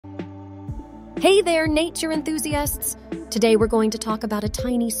Hey there, nature enthusiasts! Today we're going to talk about a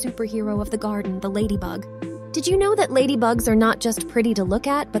tiny superhero of the garden, the ladybug. Did you know that ladybugs are not just pretty to look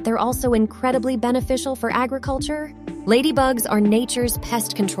at, but they're also incredibly beneficial for agriculture? Ladybugs are nature's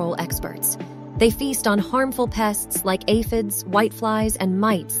pest control experts. They feast on harmful pests like aphids, whiteflies, and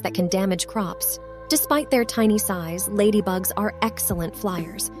mites that can damage crops. Despite their tiny size, ladybugs are excellent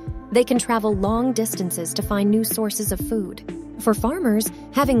flyers. They can travel long distances to find new sources of food. For farmers,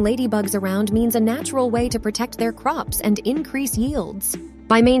 having ladybugs around means a natural way to protect their crops and increase yields.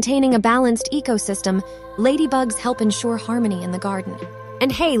 By maintaining a balanced ecosystem, ladybugs help ensure harmony in the garden.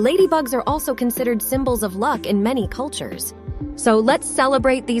 And hey, ladybugs are also considered symbols of luck in many cultures. So let's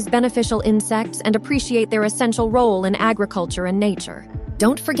celebrate these beneficial insects and appreciate their essential role in agriculture and nature.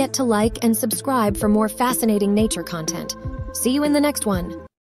 Don't forget to like and subscribe for more fascinating nature content. See you in the next one.